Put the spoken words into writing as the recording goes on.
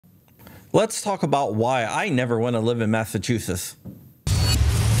Let's talk about why I never want to live in Massachusetts.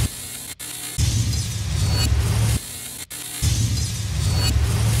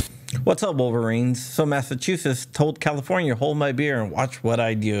 What's up, Wolverines? So Massachusetts told California, hold my beer and watch what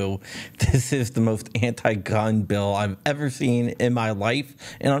I do. This is the most anti-gun bill I've ever seen in my life,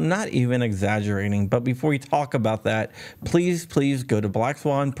 and I'm not even exaggerating. But before we talk about that, please go to Black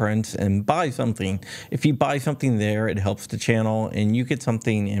Swan Prints and buy something. If you buy something there, it helps the channel, and you get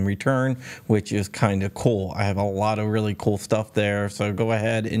something in return, which is kind of cool. I have a lot of really cool stuff there, so go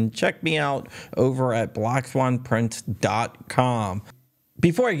ahead and check me out over at blackswanprints.com.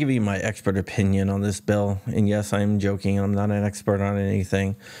 Before I give you my expert opinion on this bill, and yes, I'm joking, I'm not an expert on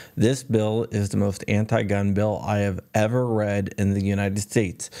anything, this bill is the most anti-gun bill I have ever read in the United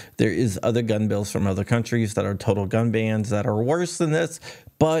States. There is other gun bills from other countries that are total gun bans that are worse than this,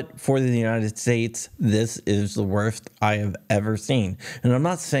 but for the United States, this is the worst I have ever seen. And I'm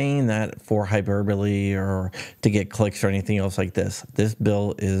not saying that for hyperbole or to get clicks or anything else like this. This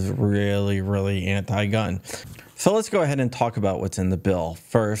bill is really anti-gun. So let's go ahead and talk about what's in the bill.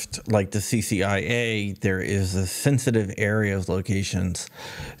 First, like the CCIA, there is a sensitive area of locations.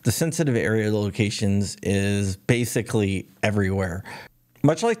 The sensitive area of locations is basically everywhere.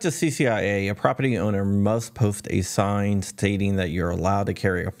 Much like the CCIA, a property owner must post a sign stating that you're allowed to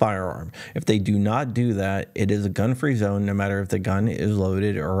carry a firearm. If they do not do that, it is a gun-free zone no matter if the gun is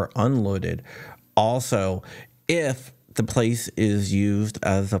loaded or unloaded. Also, if the place is used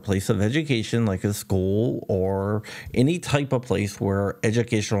as a place of education, like a school or any type of place where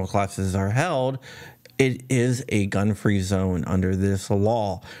educational classes are held, it is a gun-free zone under this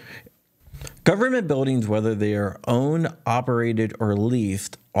law. Government buildings, whether they are owned, operated, or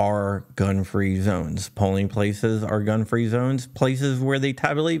leased, are gun-free zones. Polling places are gun-free zones. Places where they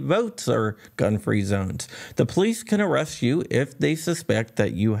tabulate votes are gun-free zones. The police can arrest you if they suspect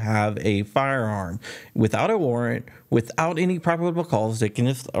that you have a firearm. Without a warrant, without any probable cause, they can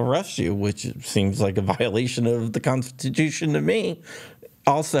just arrest you, which seems like a violation of the Constitution to me.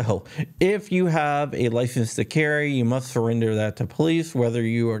 Also, if you have a license to carry, you must surrender that to police, whether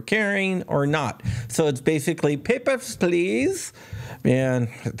you are carrying or not. So it's basically papers, please. Man,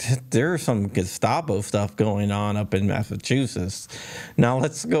 there's some Gestapo stuff going on up in Massachusetts. Now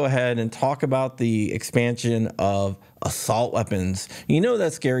let's go ahead and talk about the expansion of assault weapons. You know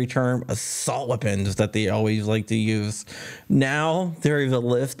that scary term, assault weapons, that they always like to use. Now there is a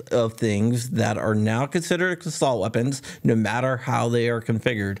list of things that are now considered assault weapons, no matter how they are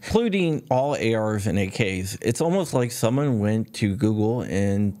configured, including all ARs and AKs. It's almost like someone went to Google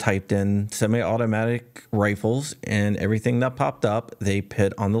and typed in semi-automatic rifles, and everything that popped up, they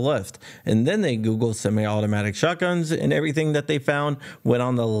put on the list. And then they Googled semi-automatic shotguns, and everything that they found went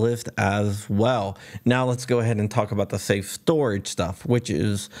on the list as well. Now let's go ahead and talk about the safe storage stuff, which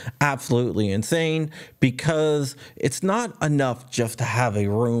is absolutely insane, because it's not enough just to have a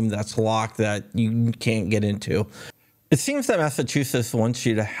room that's locked that you can't get into. It seems that Massachusetts wants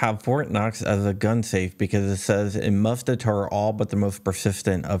you to have Fort Knox as a gun safe because it says it must deter all but the most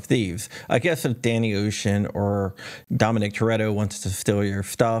persistent of thieves. I guess if Danny Ocean or Dominic Toretto wants to steal your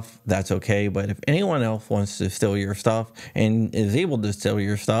stuff, that's okay. But if anyone else wants to steal your stuff and is able to steal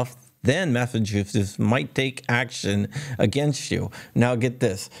your stuff, then Massachusetts might take action against you. Now get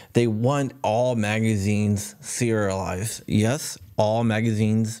this, they want all magazines serialized. Yes, all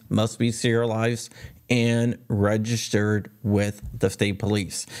magazines must be serialized and registered with the state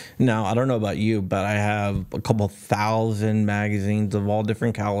police. Now, I don't know about you, but I have a couple thousand magazines of all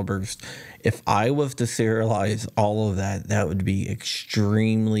different calibers. If I was to serialize all of that, that would be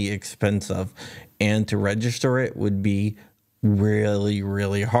extremely expensive. And to register it would be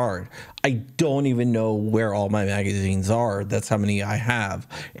really hard. I don't even know where all my magazines are. That's how many I have.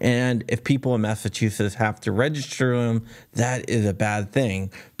 And if people in Massachusetts have to register them, that is a bad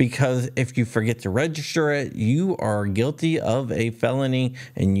thing, because if you forget to register it, you are guilty of a felony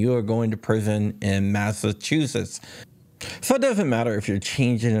and you are going to prison in Massachusetts. So it doesn't matter if you're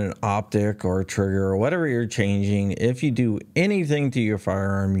changing an optic or a trigger or whatever you're changing. If you do anything to your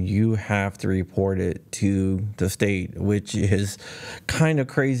firearm, you have to report it to the state, which is kind of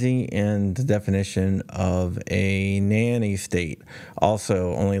crazy in the definition of a nanny state.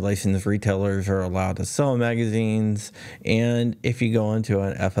 Also, only licensed retailers are allowed to sell magazines. And if you go into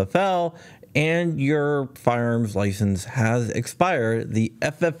an FFL and your firearms license has expired, the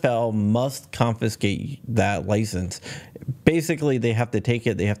FFL must confiscate that license. Basically, they have to take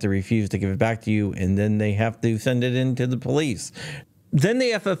it, they have to refuse to give it back to you, and then they have to send it in to the police. Then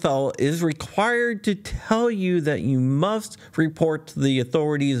the FFL is required to tell you that you must report to the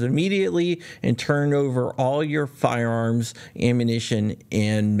authorities immediately and turn over all your firearms, ammunition,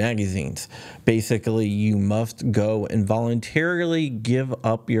 and magazines. Basically, you must go and voluntarily give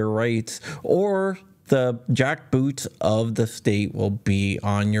up your rights, or the jackboots of the state will be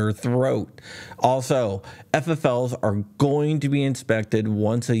on your throat. Also, FFLs are going to be inspected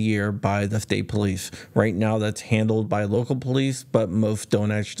once a year by the state police. Right now, that's handled by local police, but most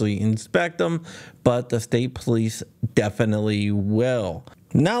don't actually inspect them, but the state police definitely will.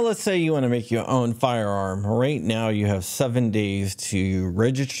 Now let's say you want to make your own firearm. Right now you have 7 days to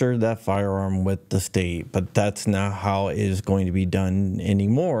register that firearm with the state, but that's not how it is going to be done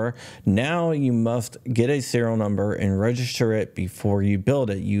anymore. Now you must get a serial number and register it before you build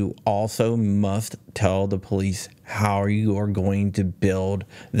it. You also must tell the police how you are going to build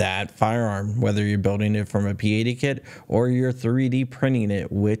that firearm, whether you're building it from a P80 kit or you're 3D printing it,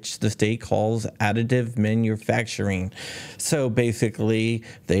 which the state calls additive manufacturing. So basically,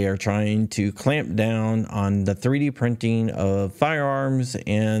 they are trying to clamp down on the 3D printing of firearms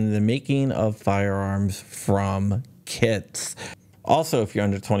and the making of firearms from kits. Also, if you're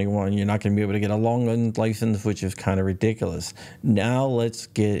under 21, you're not going to be able to get a long gun license, which is kind of ridiculous. Now let's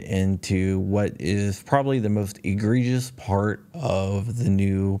get into what is probably the most egregious part of the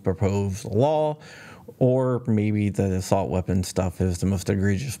new proposed law, or maybe the assault weapon stuff is the most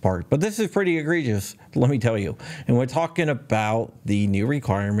egregious part. But this is pretty egregious, let me tell you. And we're talking about the new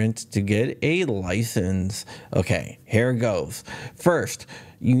requirements to get a license. Okay, here it goes. First,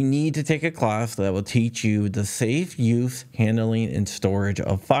 you need to take a class that will teach you the safe use, handling, and storage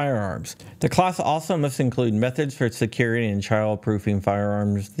of firearms. The class also must include methods for securing and child-proofing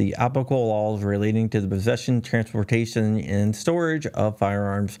firearms, the applicable laws relating to the possession, transportation, and storage of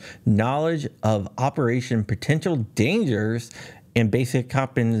firearms, knowledge of operation potential dangers, and basic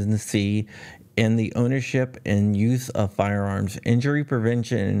competency in the ownership and use of firearms, injury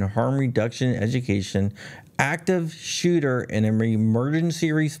prevention and harm reduction education, active shooter and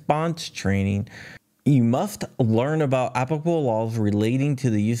emergency response training. You must learn about applicable laws relating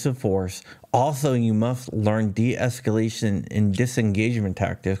to the use of force. Also, you must learn de-escalation and disengagement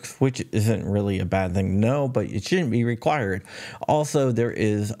tactics, which isn't really a bad thing to know, but it shouldn't be required. Also, there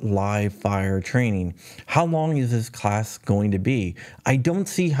is live fire training. How long is this class going to be? I don't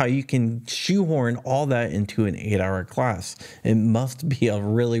see how you can shoehorn all that into an 8-hour class. It must be a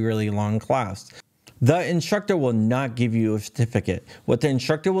really, really long class. The instructor will not give you a certificate. What the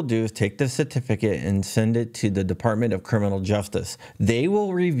instructor will do is take the certificate and send it to the Department of Criminal Justice. They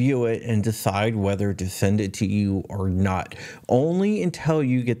will review it and decide whether to send it to you or not. Only until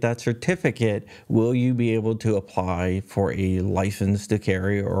you get that certificate will you be able to apply for a license to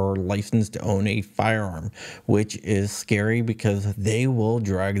carry or license to own a firearm, which is scary because they will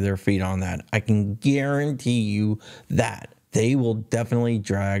drag their feet on that. I can guarantee you that. They will definitely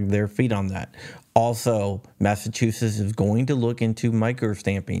drag their feet on that. Also, Massachusetts is going to look into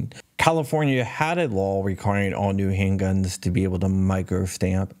microstamping. California had a law requiring all new handguns to be able to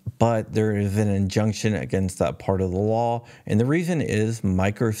microstamp, but there is an injunction against that part of the law, and the reason is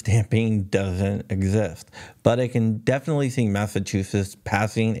microstamping doesn't exist. But I can definitely see Massachusetts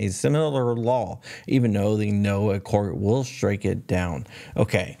passing a similar law, even though they know a court will strike it down.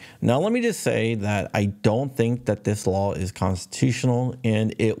 Okay, now let me just say that I don't think that this law is constitutional,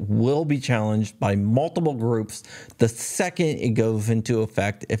 and it will be challenged by multiple groups the second it goes into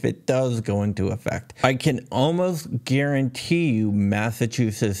effect, if it does go into effect. I can almost guarantee you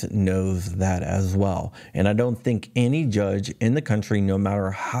Massachusetts knows that as well. And I don't think any judge in the country, no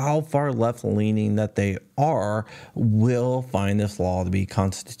matter how far left-leaning that they are, will find this law to be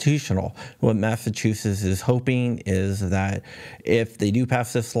constitutional. What Massachusetts is hoping is that if they do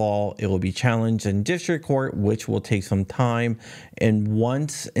pass this law, it will be challenged in district court, which will take some time. And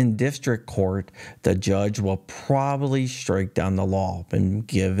once in district court, the judge will probably strike down the law and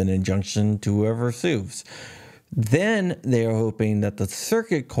give an injunction to whoever sues. Then they are hoping that the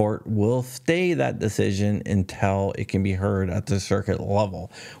circuit court will stay that decision until it can be heard at the circuit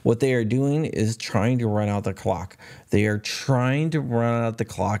level. What they are doing is trying to run out the clock. They are trying to run out the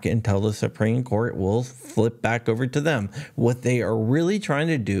clock until the Supreme Court will flip back over to them. What they are really trying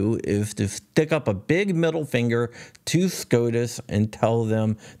to do is to stick up a big middle finger to SCOTUS and tell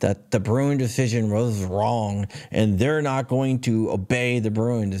them that the Bruin decision was wrong and they're not going to obey the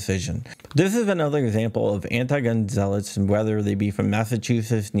Bruin decision. This is another example of anti-gun zealots, whether they be from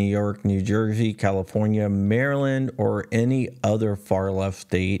Massachusetts, New York, New Jersey, California, Maryland, or any other far left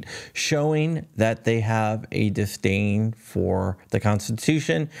state, showing that they have a disdain disdain for the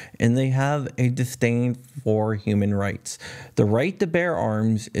Constitution, and they have a disdain for human rights. The right to bear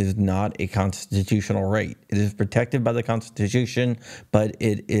arms is not a constitutional right. It is protected by the Constitution, but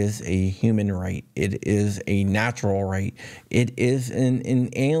it is a human right. It is a natural right. It is an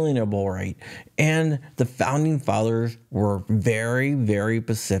inalienable right. And the founding fathers were very, very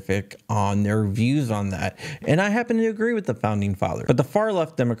specific on their views on that. And I happen to agree with the founding fathers. But the far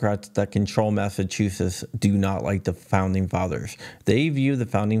left Democrats that control Massachusetts do not like the founding fathers. They view the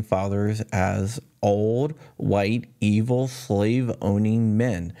founding fathers as old, white, evil, slave-owning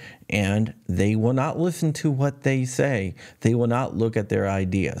men, and they will not listen to what they say. They will not look at their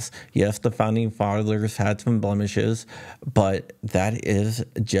ideas. Yes, the founding fathers had some blemishes, but that is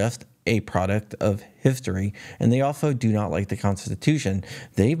just a product of history, and they also do not like the Constitution.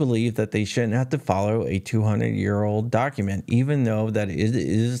 They believe that they shouldn't have to follow a 200-year-old document, even though that it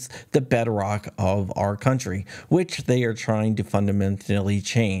is the bedrock of our country, which they are trying to fundamentally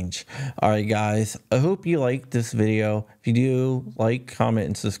change. All right, guys, I hope you liked this video. If you do, like, comment,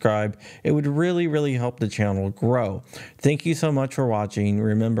 and subscribe. It would really, really help the channel grow. Thank you so much for watching.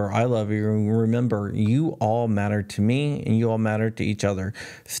 Remember, I love you. Remember, you all matter to me, and you all matter to each other.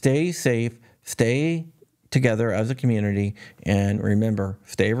 Stay safe. Stay together as a community, and remember,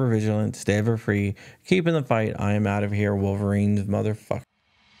 stay ever vigilant, stay ever free, keep in the fight. I am out of here, Wolverines, motherfucker.